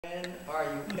when are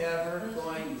you ever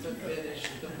going to finish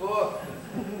the book?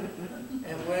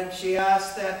 And when she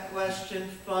asked that question,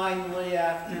 finally,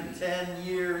 after 10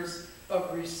 years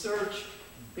of research,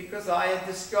 because I had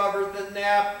discovered that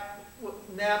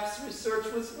Knapp's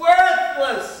research was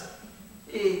worthless.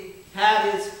 He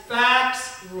had his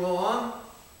facts wrong.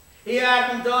 He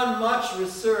hadn't done much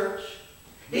research.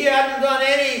 He hadn't done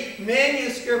any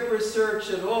manuscript research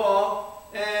at all.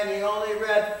 And he only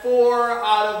read 4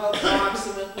 out of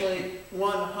approximately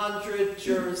 100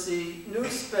 Jersey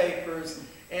newspapers.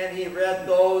 And he read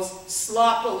those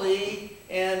sloppily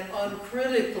and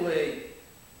uncritically.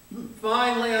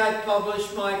 Finally, I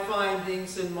published my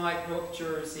findings in my book,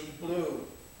 Jersey Blue.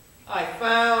 I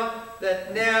found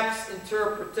that Knapp's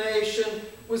interpretation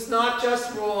was not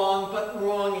just wrong, but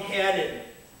wrong-headed.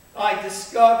 I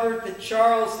discovered that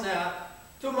Charles Knapp,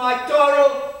 to my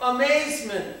total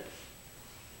amazement,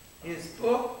 his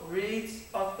book reads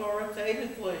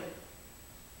authoritatively.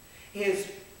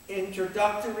 His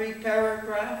introductory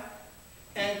paragraph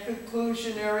and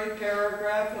conclusionary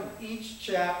paragraph of each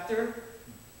chapter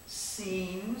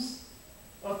seems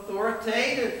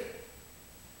authoritative.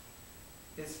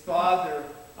 His father,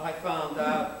 I found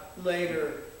out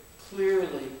later,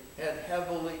 clearly had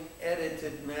heavily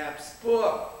edited Knapp's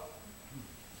book.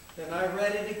 Then I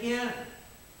read it again.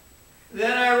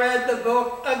 Then I read the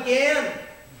book again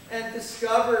and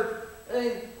discovered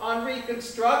on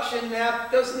reconstruction,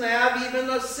 Knapp doesn't have even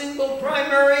a single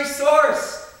primary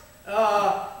source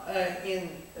in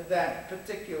that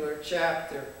particular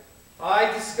chapter.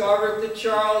 I discovered that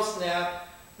Charles Knapp,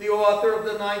 the author of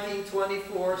the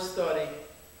 1924 study,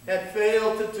 had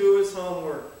failed to do his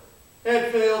homework,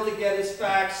 had failed to get his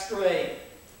facts straight,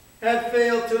 had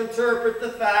failed to interpret the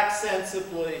facts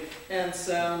sensibly and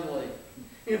soundly.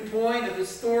 In point of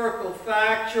historical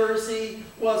fact, Jersey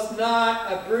was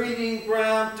not a breeding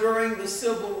ground during the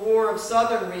Civil War of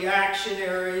Southern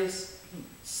reactionaries,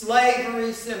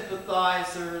 slavery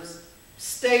sympathizers,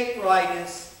 state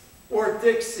rightists, or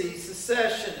Dixie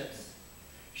secessionists.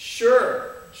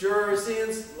 Sure,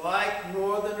 Jerseyans, like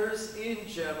Northerners in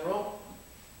general,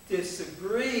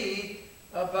 disagreed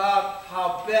about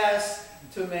how best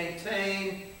to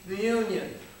maintain the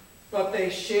Union, but they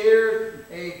shared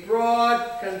a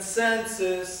broad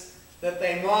consensus that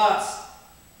they must.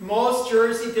 Most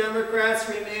Jersey Democrats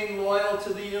remained loyal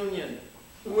to the Union,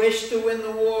 wished to win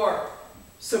the war,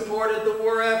 supported the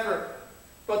war effort,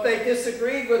 but they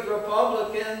disagreed with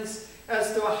Republicans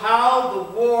as to how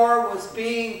the war was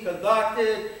being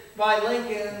conducted by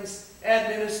Lincoln's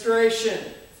administration.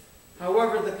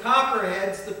 However, the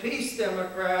Copperheads, the Peace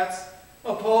Democrats,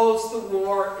 opposed the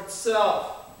war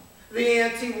itself. The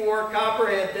anti-war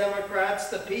Copperhead Democrats,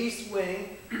 the peace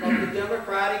wing of the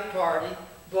Democratic Party,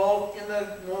 both in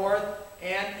the North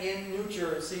and in New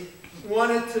Jersey,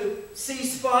 wanted to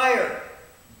cease fire,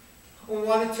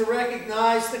 wanted to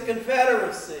recognize the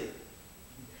Confederacy.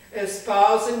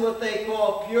 Espousing what they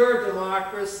call pure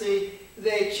democracy,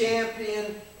 they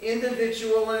championed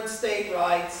individual and state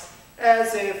rights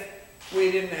as if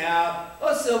we didn't have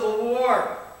a civil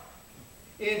war.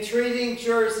 In treating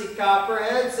Jersey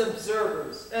Copperheads,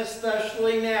 observers,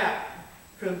 especially Knapp,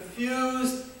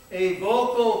 confused a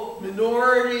vocal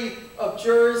minority of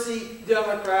Jersey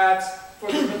Democrats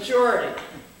for the majority.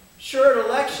 Sure, at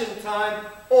election time,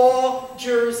 all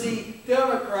Jersey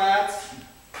Democrats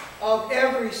of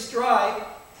every stripe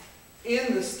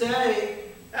in the state,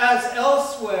 as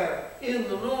elsewhere in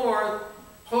the North,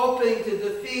 hoping to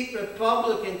defeat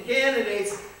Republican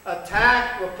candidates,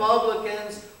 attack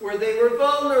Republicans where they were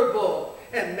vulnerable.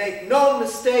 And make no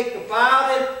mistake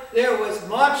about it, there was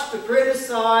much to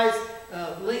criticize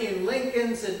in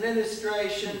Lincoln's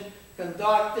administration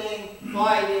conducting,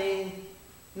 fighting,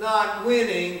 not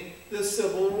winning the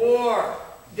Civil War.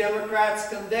 Democrats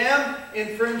condemn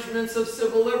infringements of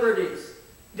civil liberties.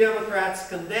 Democrats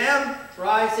condemn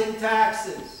rising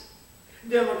taxes.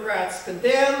 Democrats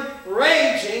condemn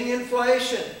raging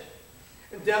inflation.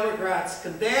 Democrats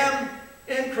condemn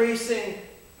increasing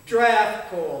draft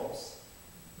calls.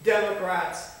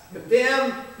 Democrats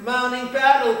condemn mounting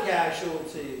battle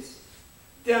casualties.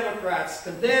 Democrats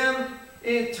condemn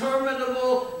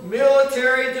interminable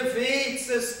military defeats,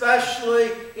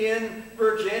 especially in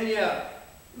Virginia.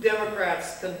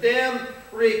 Democrats condemn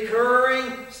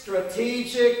recurring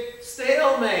strategic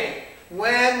stalemate.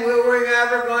 When were we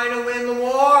ever going to win the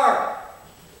war?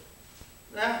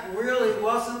 That really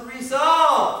wasn't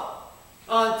resolved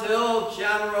until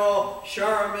General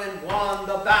Sherman won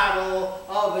the Battle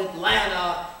of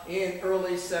Atlanta in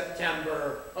early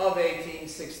September of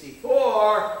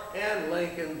 1864, and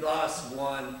Lincoln thus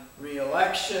won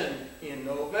re-election in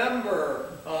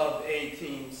November of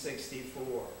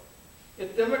 1864.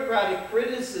 If Democratic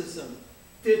criticism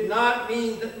did not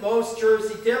mean that most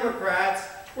Jersey Democrats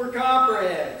were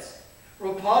copperheads,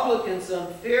 Republicans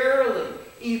unfairly,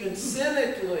 even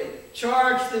cynically,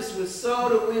 charged this was so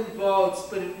to win votes,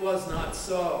 but it was not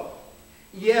so.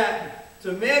 Yet,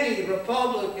 to many, the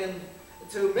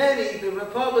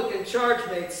Republican charge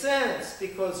made sense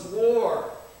because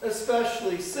war,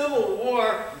 especially Civil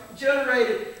War,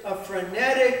 generated a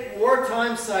frenetic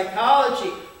wartime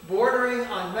psychology bordering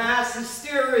on mass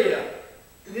hysteria.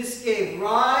 This gave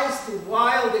rise to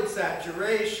wild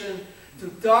exaggeration, to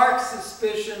dark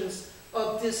suspicions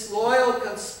of disloyal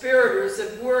conspirators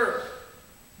at work.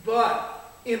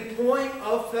 But, in point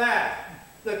of fact,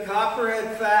 the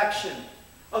Copperhead faction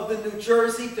of the New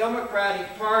Jersey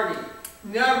Democratic Party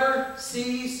never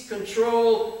seized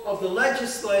control of the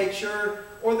legislature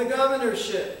or the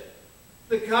governorship.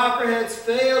 The Copperheads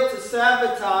failed to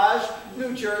sabotage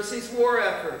New Jersey's war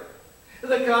effort.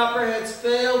 The Copperheads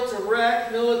failed to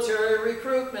wreck military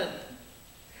recruitment.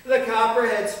 The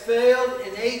Copperheads failed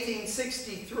in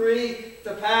 1863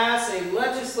 to pass a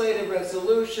legislative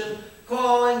resolution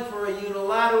calling for a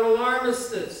unilateral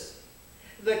armistice.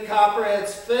 The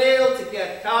Copperheads failed to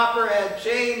get Copperhead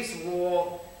James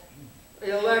Wool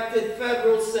elected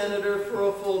federal senator for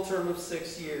a full term of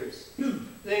 6 years.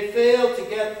 They failed to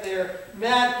get their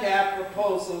madcap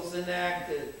proposals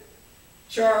enacted.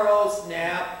 Charles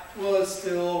Knapp was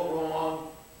still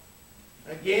wrong.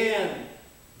 Again,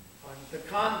 on the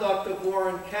conduct of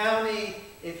Warren County,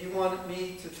 if you want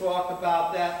me to talk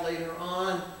about that later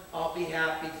on, I'll be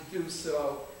happy to do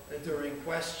so during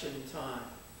question time.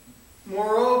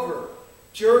 Moreover,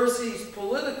 Jersey's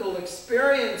political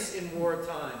experience in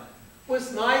wartime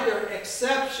was neither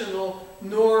exceptional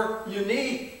nor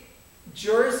unique.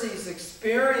 Jersey's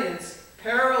experience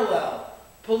paralleled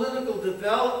political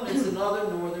developments in other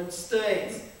northern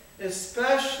states,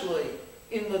 especially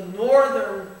in the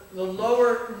lower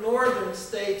northern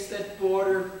states that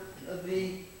bordered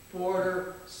the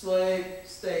border slave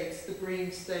states, the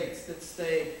green states that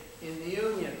stayed in the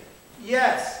Union.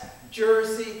 Yes,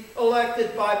 Jersey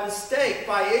elected by mistake,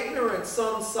 by ignorance,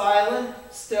 some silent,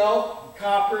 stealth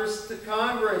coppers to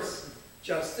Congress,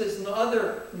 just as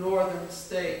other northern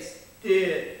states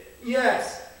did.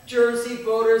 Yes, Jersey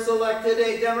voters elected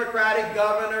a Democratic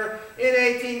governor in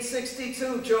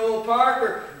 1862, Joel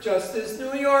Parker, just as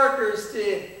New Yorkers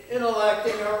did in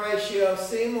electing Horatio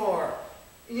Seymour.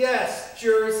 Yes,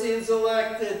 Jerseyans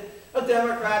elected a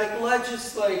Democratic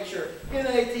legislature in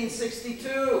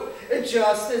 1862,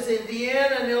 just as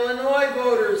Indiana and Illinois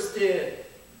voters did.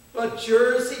 But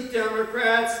Jersey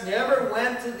Democrats never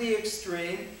went to the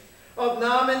extreme of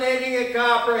nominating a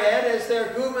Copperhead as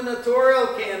their gubernatorial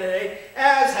candidate,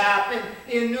 as happened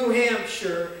in New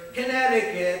Hampshire,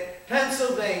 Connecticut,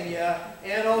 Pennsylvania,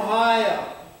 and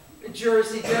Ohio.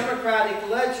 Jersey Democratic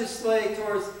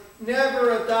legislators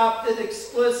never adopted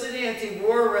explicit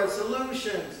anti-war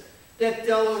resolutions that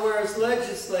Delaware's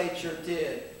legislature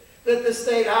did, that the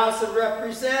State House of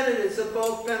Representatives of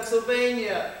both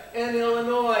Pennsylvania and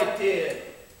Illinois did.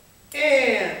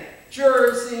 And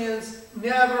Jerseyans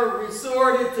never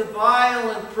resorted to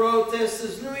violent protests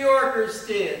as New Yorkers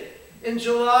did in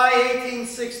July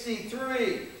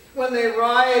 1863, when they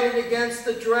rioted against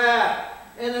the draft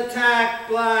and attacked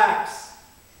blacks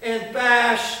and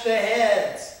bashed the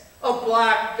heads of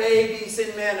black babies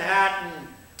in Manhattan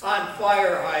on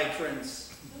fire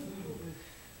hydrants.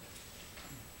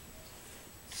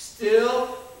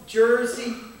 Still,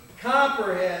 Jersey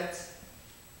Copperheads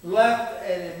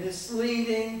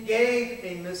gave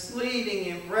a misleading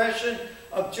impression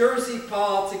of Jersey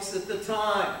politics at the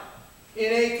time.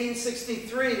 In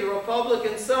 1863, the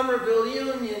Republican Somerville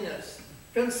Unionists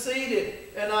conceded,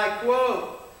 and I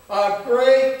quote, "a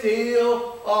great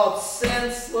deal of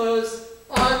senseless,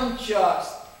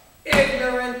 unjust,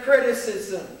 ignorant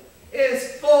criticism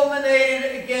is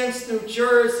fulminated against New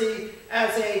Jersey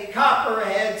as a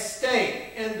Copperhead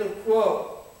state," end of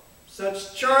quote.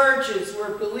 Such charges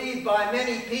were believed by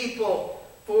many people,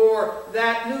 for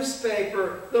that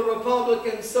newspaper, the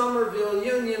Republican Somerville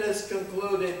Unionists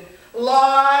concluded,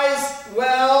 "lies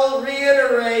well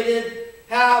reiterated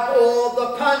have all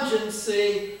the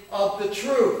pungency of the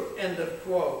truth," end of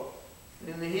quote.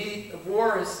 In the heat of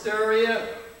war hysteria,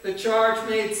 the charge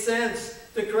made sense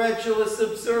to credulous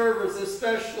observers,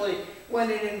 especially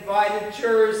when it invited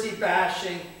Jersey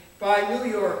bashing by New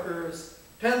Yorkers,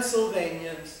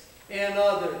 Pennsylvanians, and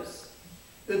others.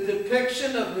 The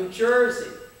depiction of New Jersey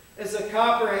as a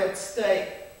Copperhead state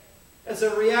as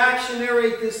a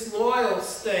reactionary, disloyal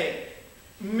state,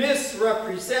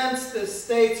 misrepresents the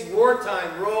state's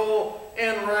wartime role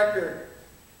and record.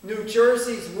 New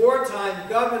Jersey's wartime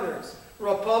governors,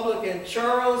 Republican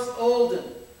Charles Olden,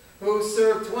 who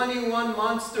served 21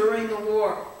 months during the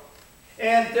war,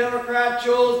 and Democrat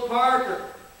Joel Parker,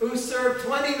 who served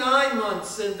 29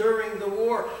 months during the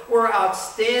war, were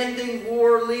outstanding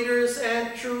war leaders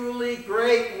and truly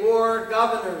great war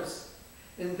governors.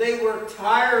 And they worked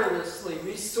tirelessly,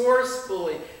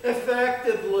 resourcefully,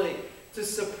 effectively to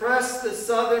suppress the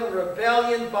Southern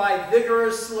rebellion by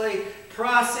vigorously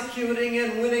prosecuting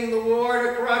and winning the war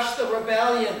to crush the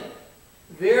rebellion.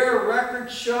 Their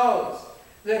record shows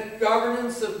that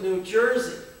governance of New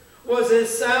Jersey was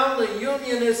as soundly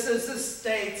unionist as the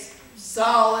state's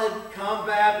solid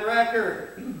combat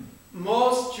record.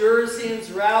 Most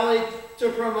Jerseyans rallied to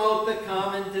promote the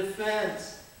common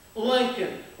defense.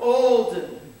 Lincoln,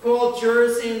 Olden called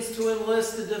Jerseyans to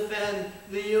enlist to defend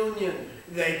the Union.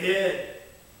 They did.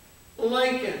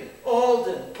 Lincoln,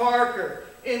 Olden, Parker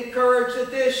encouraged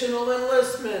additional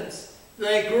enlistments.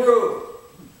 They grew.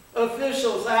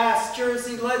 Officials asked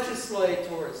Jersey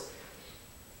legislators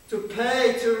to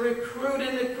pay to recruit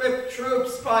and equip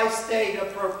troops by state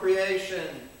appropriation.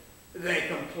 They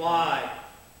complied.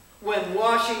 When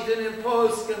Washington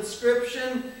imposed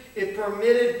conscription, it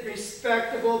permitted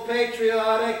respectable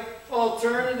patriotic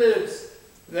alternatives.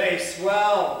 They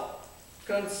swelled.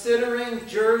 Considering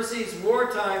Jersey's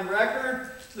wartime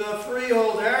record, the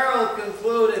Freehold Herald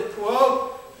concluded,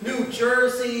 quote, New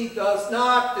Jersey does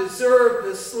not deserve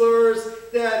the slurs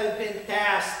that have been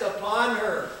cast upon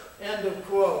her, end of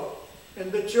quote.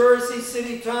 And the Jersey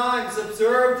City Times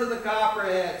observed to the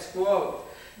Copperheads, quote,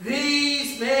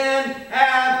 these men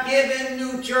have given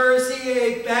New Jersey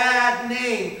a bad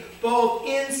name, both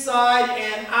inside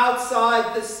and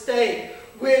outside the state,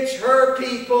 which her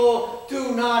people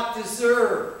do not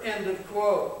deserve, end of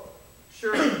quote.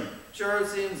 Sure,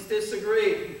 Jerseyans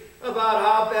disagreed about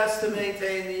how best to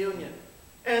maintain the Union,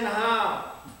 and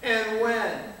how, and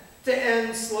when, to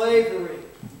end slavery,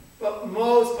 but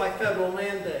most by federal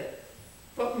mandate.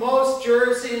 But most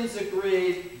Jerseyans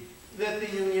agreed that the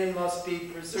Union must be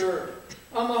preserved.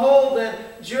 On the whole, then,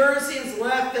 Jerseyans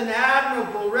left an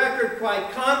admirable record,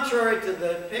 quite contrary to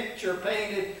the picture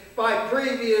painted by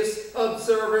previous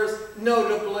observers,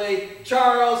 notably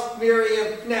Charles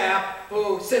Merriam Knapp,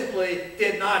 who simply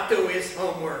did not do his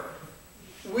homework.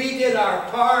 We did our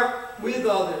part with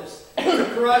others to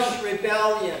crush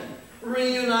rebellion,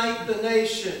 reunite the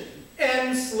nation,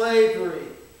 end slavery.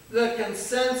 The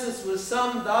consensus was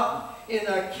summed up in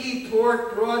a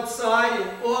Keyport broadside in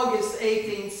August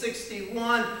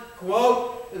 1861,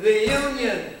 quote, the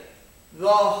Union, the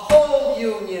whole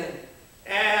Union,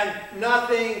 and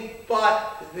nothing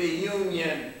but the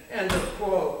Union, end of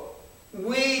quote.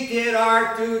 We did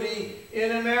our duty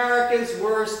in America's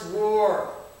worst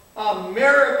war.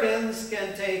 Americans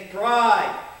can take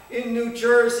pride in New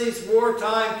Jersey's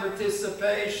wartime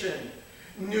participation.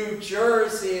 New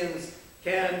Jerseyans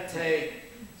can take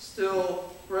still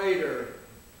greater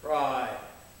pride.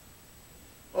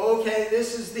 Okay,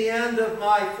 this is the end of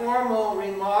my formal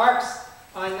remarks.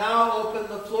 I now open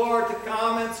the floor to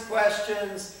comments,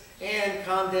 questions, and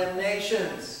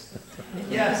condemnations.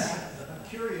 Yes? I'm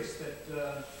curious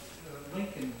that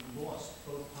Lincoln lost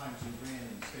both times he ran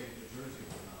in the state of New Jersey.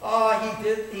 He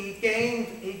did.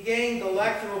 He gained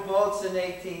electoral votes in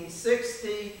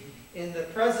 1860. In the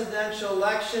presidential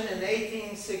election in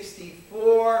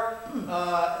 1864,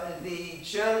 the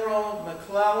General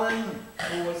McClellan,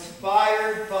 who was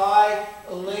fired by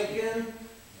Lincoln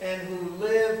and who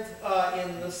lived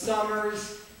in the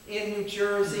summers in New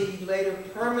Jersey, he later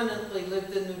permanently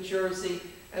lived in New Jersey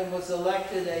and was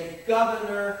elected a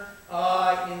governor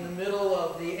in the middle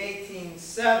of the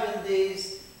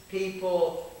 1870s.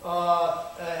 People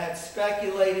had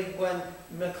speculated when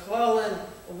McClellan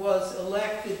was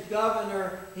elected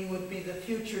governor, he would be the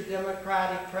future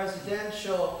Democratic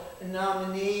presidential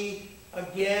nominee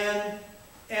again.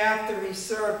 After he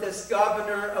served as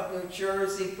governor of New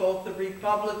Jersey, both the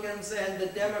Republicans and the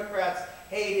Democrats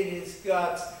hated his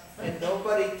guts, and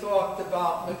nobody talked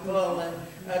about McClellan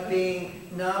being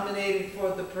nominated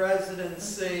for the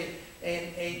presidency in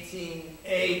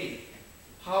 1880.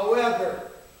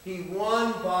 However, he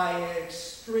won by an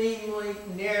extremely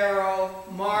narrow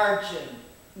margin.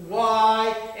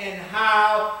 Why and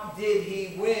how did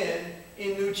he win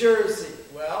in New Jersey?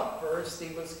 Well, first,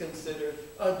 he was considered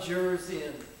a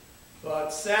Jerseyan. But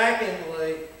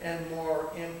secondly, and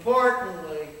more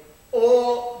importantly,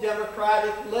 all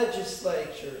Democratic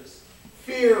legislatures,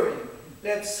 fearing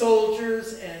that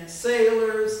soldiers and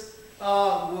sailors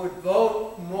would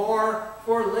vote more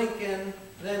for Lincoln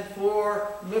than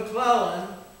for McClellan.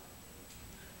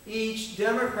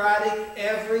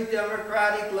 Every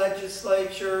Democratic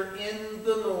legislature in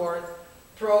the North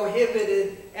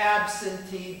prohibited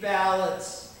absentee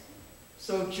ballots.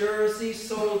 So Jersey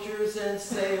soldiers and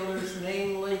sailors,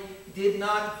 namely, did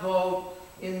not vote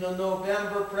in the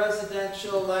November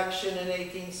presidential election in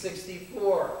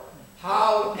 1864.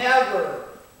 However,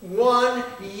 1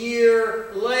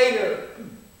 year later,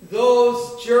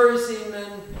 those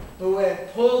Jerseymen who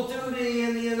had pulled duty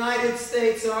in the United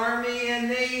States Army and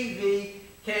Navy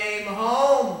came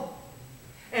home.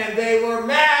 And they were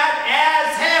mad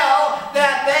as hell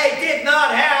that they did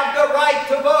not have the right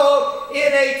to vote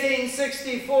in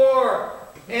 1864.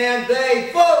 And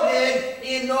they voted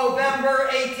in November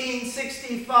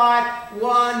 1865,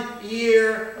 1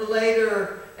 year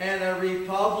later. And a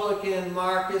Republican,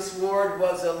 Marcus Ward,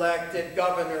 was elected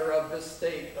governor of the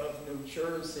state of New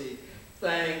Jersey,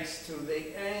 thanks to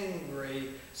the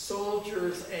angry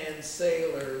soldiers and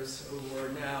sailors who were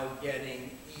now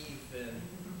getting even.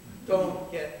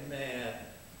 Don't get mad,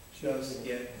 just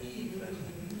get even.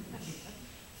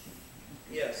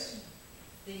 Yes?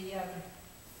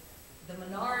 The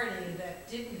minority that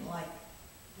didn't like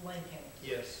Lincoln.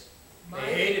 Yes. My-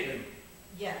 They hated him.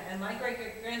 Yeah, and my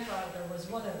great-great-grandfather was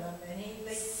one of them, and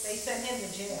they sent him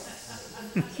to jail.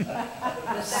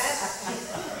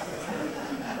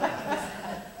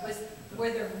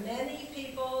 Were there many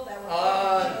people that were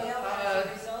put in jail as a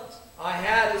result? I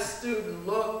had a student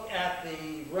look at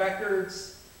the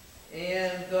records,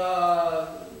 and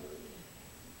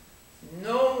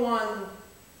no one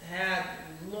had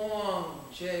long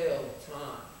jail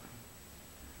time,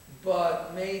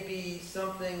 but maybe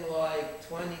something like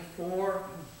 24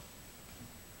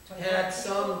 had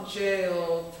some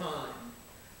jail time.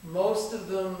 Most of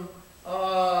them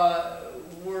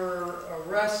were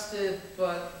arrested,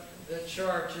 but the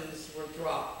charges were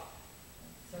dropped.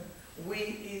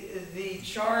 The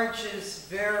charges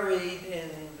varied in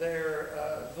their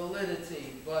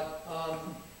validity, but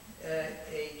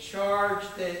a charge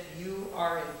that you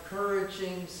are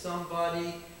encouraging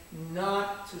somebody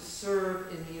not to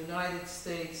serve in the United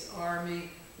States Army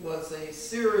was a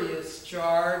serious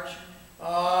charge,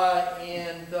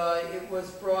 and it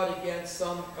was brought against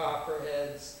some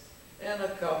copperheads and a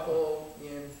couple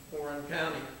in Warren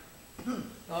County.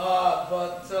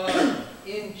 But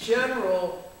in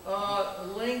general,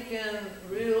 Lincoln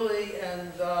really,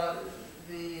 and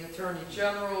the Attorney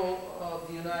General of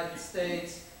the United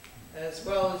States, as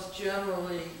well as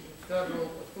generally federal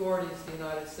authorities, the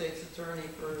United States Attorney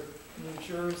for New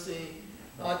Jersey,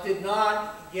 did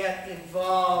not get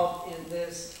involved in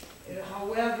this.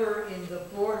 However, in the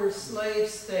border slave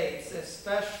states,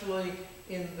 especially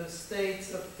in the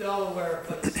states of Delaware,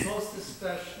 but most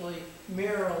especially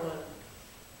Maryland,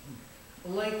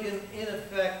 Lincoln, in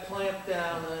effect, clamped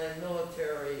down on a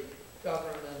military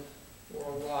government for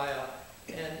a while.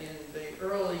 And in the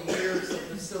early years of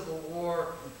the Civil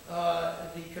War,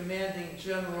 the commanding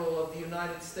general of the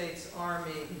United States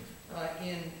Army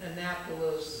in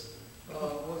Annapolis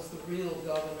was the real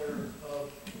governor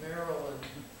of Maryland.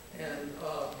 And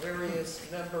various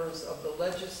members of the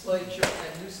legislature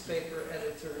and newspaper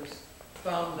editors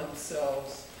found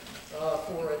themselves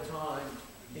for a time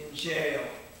in jail.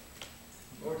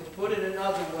 Or to put it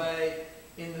another way,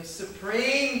 in the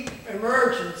supreme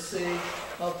emergency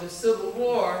of the Civil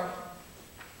War,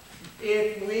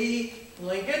 if we,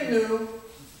 Lincoln knew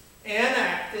and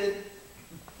acted,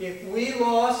 if we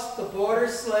lost the border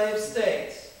slave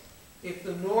states, if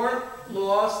the North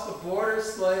lost the border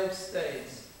slave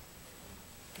states,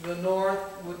 the North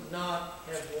would not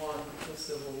have won the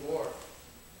Civil War,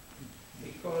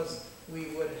 because we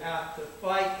would have to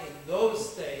fight in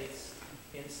those states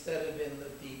instead of in the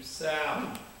Deep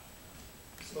South.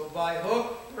 So by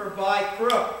hook or by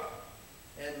crook,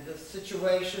 and the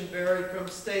situation varied from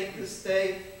state to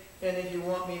state, and if you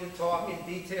want me to talk in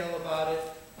detail about it,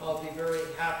 I'll be very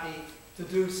happy to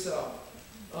do so.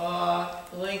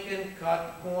 Lincoln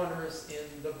cut corners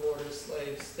in the border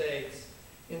slave states.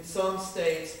 In some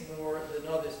states more than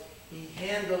others. He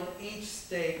handled each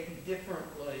state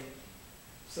differently.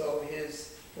 So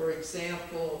for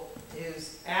example,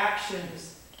 his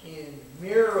actions in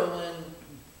Maryland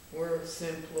were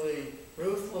simply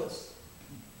ruthless.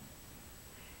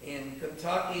 In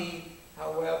Kentucky,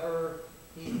 however,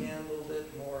 he handled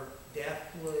it more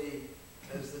deftly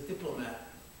as the diplomat,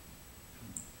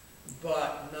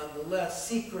 but nonetheless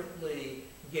secretly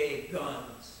gave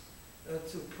guns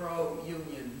to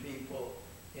pro-Union people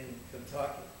in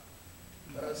Kentucky.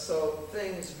 So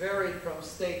things varied from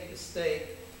state to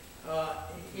state.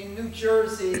 In New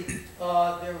Jersey,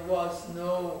 there was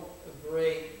no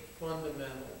great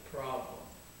fundamental problem.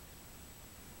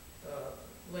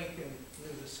 Lincoln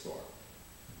knew the score.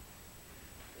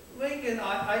 Lincoln,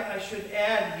 I should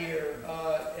add here,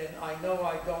 and I know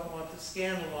I don't want to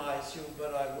scandalize you,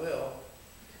 but I will.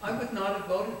 I would not have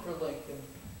voted for Lincoln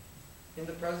in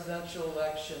the presidential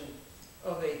election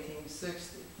of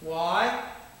 1860. Why?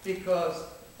 Because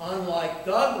unlike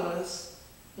Douglas,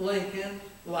 Lincoln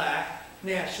lacked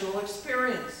national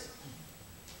experience.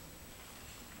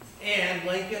 And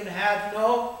Lincoln had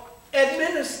no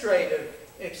administrative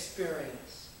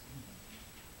experience.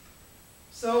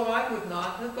 So I would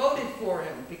not have voted for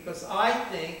him because I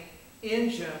think, in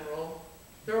general,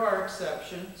 there are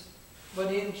exceptions,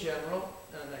 but in general,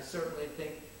 and I certainly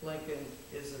think Lincoln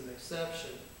is an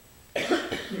exception,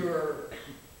 your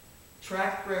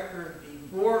track record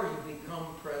before you become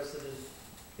president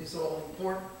is all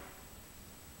important,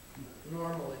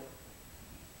 normally.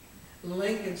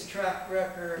 Lincoln's track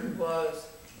record was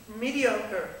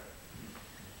mediocre.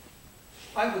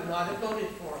 I would not have voted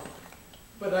for him,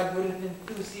 but I would have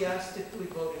enthusiastically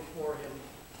voted for him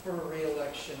for a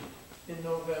re-election in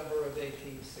November of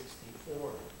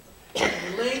 1864.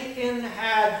 Lincoln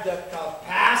had the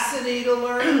capacity to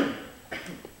learn.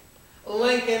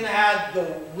 Lincoln had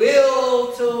the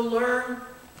will to learn.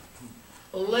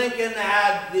 Lincoln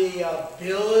had the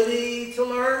ability to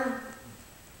learn.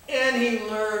 And he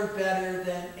learned better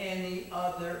than any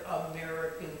other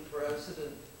American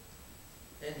president.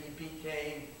 And he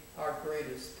became our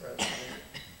greatest president,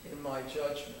 in my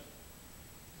judgment.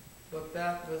 But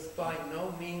that was by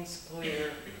no means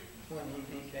clear when he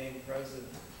became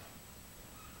president.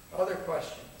 Other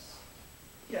questions?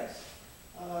 Yes?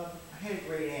 I had a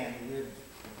great aunt who lived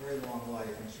a very long life,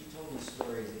 and she told me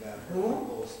stories about her Who?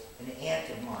 uncles, an aunt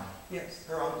of mine. Yes.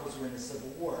 Her uncles were in the Civil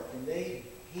War, and they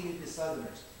hated the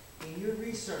Southerners. In your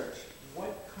research,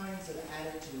 what kinds of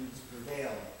attitudes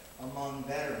prevailed among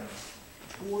veterans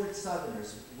toward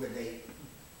Southerners? Would they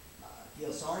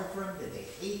feel sorry for them? Did they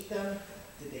hate them?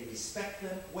 Did they respect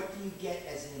them? What do you get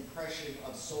as an impression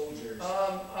of soldiers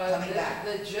coming back?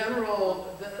 The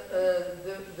general,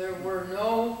 there were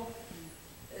no,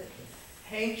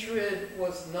 hatred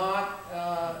was not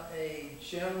a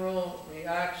general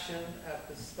reaction at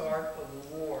the start of the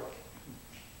war.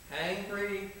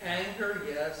 Anger,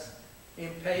 yes.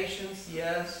 Impatience,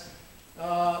 yes.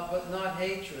 But not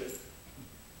hatred.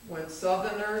 When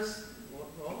Southerners,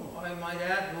 well, I might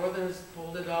add, Northerners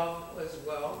pulled it off as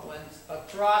well, when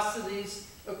atrocities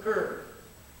occurred.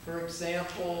 For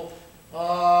example,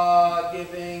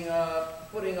 putting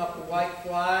up a white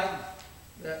flag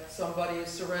that somebody is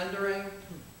surrendering,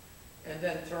 and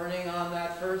then turning on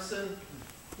that person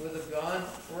with a gun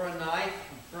or a knife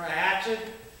or a hatchet.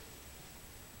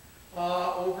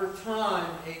 Over time,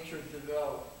 hatred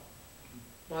developed.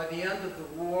 By the end of the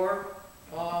war,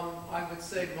 I would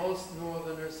say most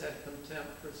Northerners had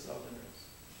contempt for Southerners,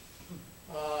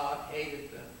 hated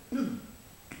them.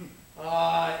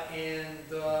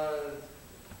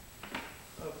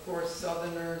 Of course,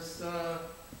 Southerners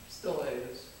still hate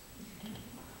us.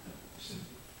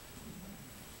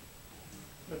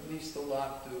 At least a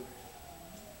lot do.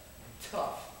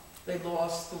 Tough. They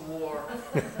lost the war.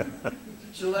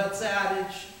 Gillette's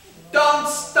adage, don't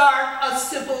start a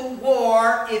civil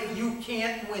war if you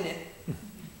can't win it.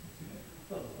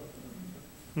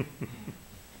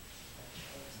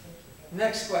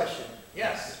 Next question.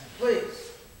 Yes,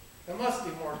 please. There must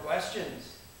be more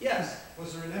questions. Yes.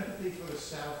 Was there an empathy for the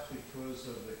South because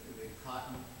of the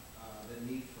cotton, the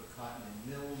need for cotton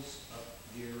in mills up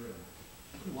here and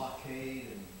blockade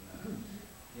and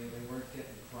they weren't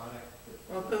getting the product?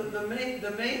 Well, the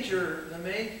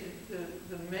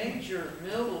major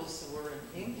mills were in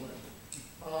England.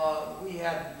 We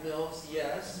had mills,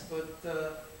 yes, but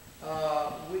the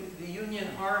Union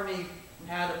Army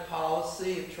had a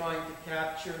policy of trying to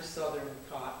capture southern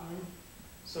cotton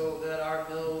so that our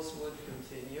mills would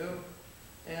continue.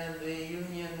 And the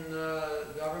Union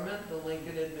government, the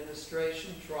Lincoln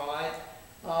administration, tried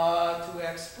to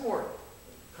export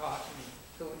cotton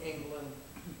to England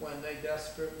when they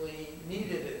desperately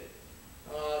needed it.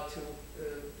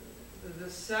 The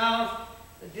South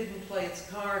didn't play its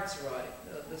cards right.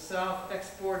 The South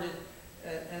exported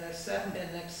an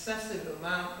excessive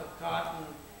amount of cotton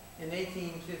in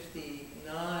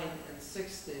 1859 and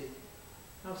 60.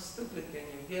 How stupid can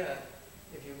you get?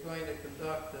 If you're going to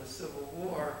conduct a civil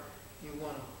war, you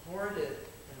want to hoard it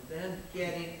and then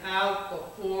get it out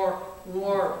before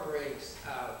war breaks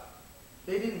out.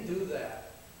 They didn't do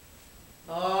that.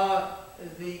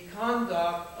 The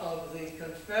conduct of the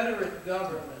Confederate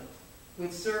government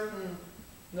with certain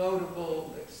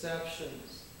notable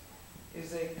exceptions,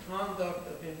 is a conduct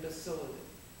of imbecility.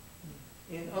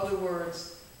 In other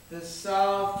words, the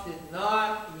South did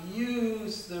not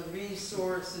use the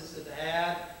resources it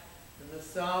had, and the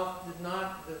South did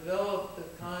not develop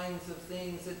the kinds of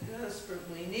things it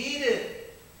desperately needed.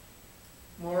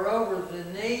 Moreover, the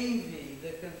Navy,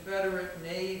 the Confederate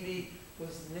Navy,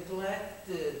 was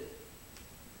neglected.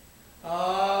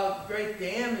 Great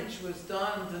damage was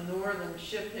done to northern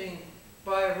shipping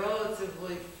by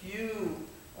relatively few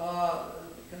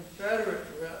Confederate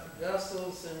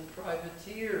vessels and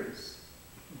privateers.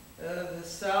 The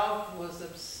South was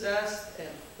obsessed and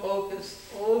focused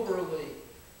overly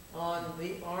on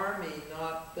the Army,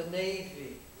 not the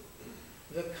Navy.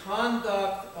 The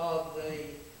conduct of the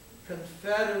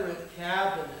Confederate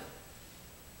cabinet,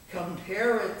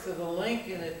 compare it to the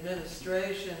Lincoln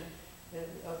administration,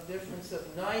 a difference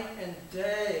of night and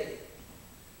day.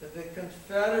 The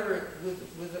Confederate,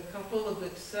 with a couple of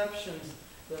exceptions,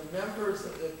 the members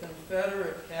of the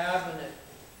Confederate cabinet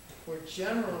were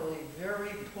generally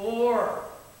very poor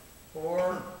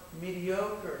or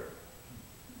mediocre.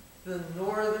 The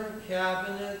northern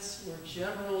cabinets were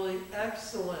generally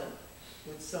excellent,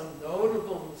 with some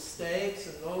notable mistakes,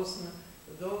 and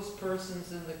those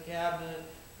persons in the cabinet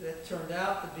that turned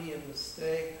out to be a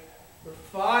mistake were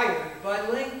fired by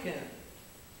Lincoln.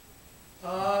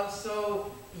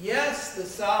 So yes, the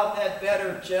South had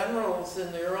better generals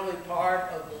in the early part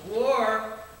of the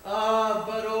war,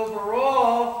 but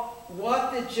overall,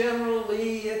 what did General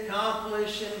Lee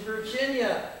accomplish in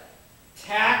Virginia?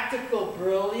 Tactical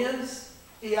brilliance.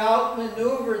 He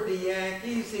outmaneuvered the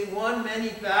Yankees. He won many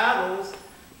battles,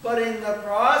 but in the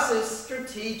process,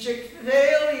 strategic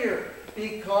failure,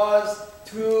 because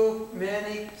too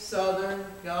many Southern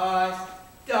guys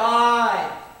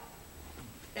died,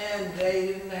 and they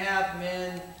didn't have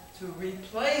men to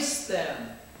replace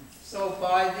them. So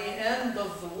by the end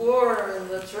of the war, in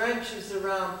the trenches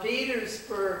around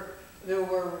Petersburg, there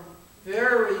were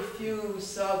very few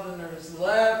Southerners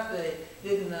left. They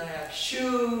didn't have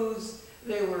shoes.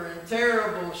 They were in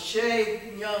terrible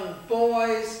shape. Young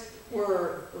boys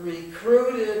were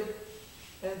recruited.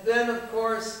 And then, of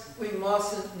course, we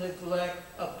mustn't neglect,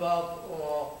 above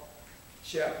all,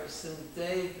 Jefferson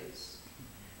Davis.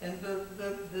 And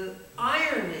the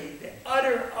irony, the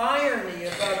utter irony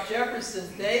about Jefferson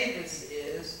Davis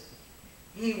is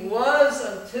he was,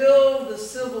 until the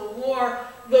Civil War,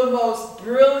 the most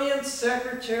brilliant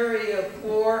Secretary of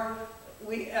War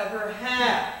we ever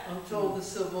had until the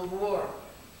Civil War.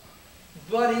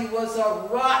 But he was a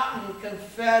rotten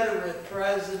Confederate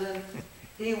president.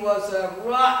 He was a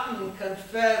rotten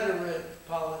Confederate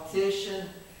politician.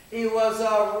 He was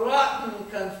a rotten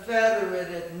Confederate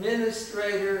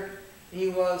administrator. He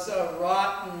was a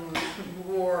rotten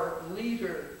war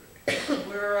leader.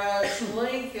 Whereas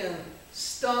Lincoln,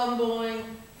 stumbling,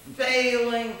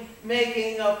 failing,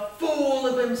 making a fool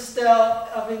of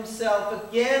himself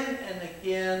again and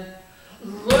again,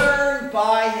 learned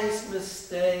by his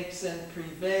mistakes and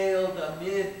prevailed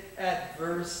amid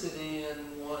adversity and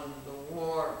won the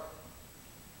war.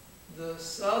 The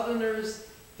Southerners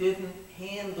didn't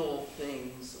handle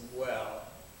things well.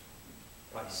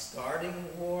 By starting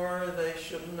war they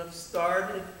shouldn't have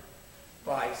started.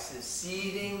 By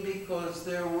seceding because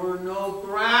there were no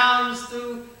grounds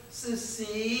to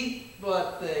secede,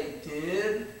 but they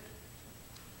did.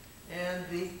 And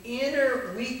the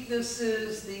inner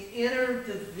weaknesses, the inner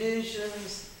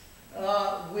divisions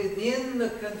within the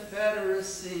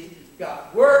Confederacy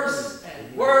got worse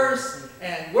and worse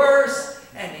and worse,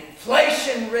 and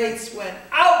inflation rates went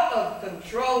out of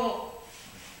control.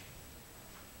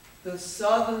 The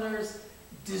Southerners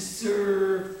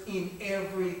deserved in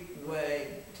every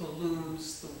way to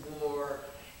lose the war,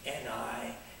 and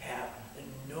I have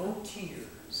no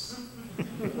tears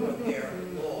for their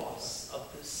loss of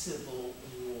the Civil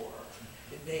War.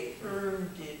 They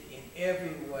earned it in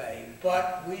every way,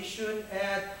 but we should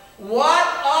add, what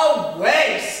a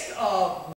waste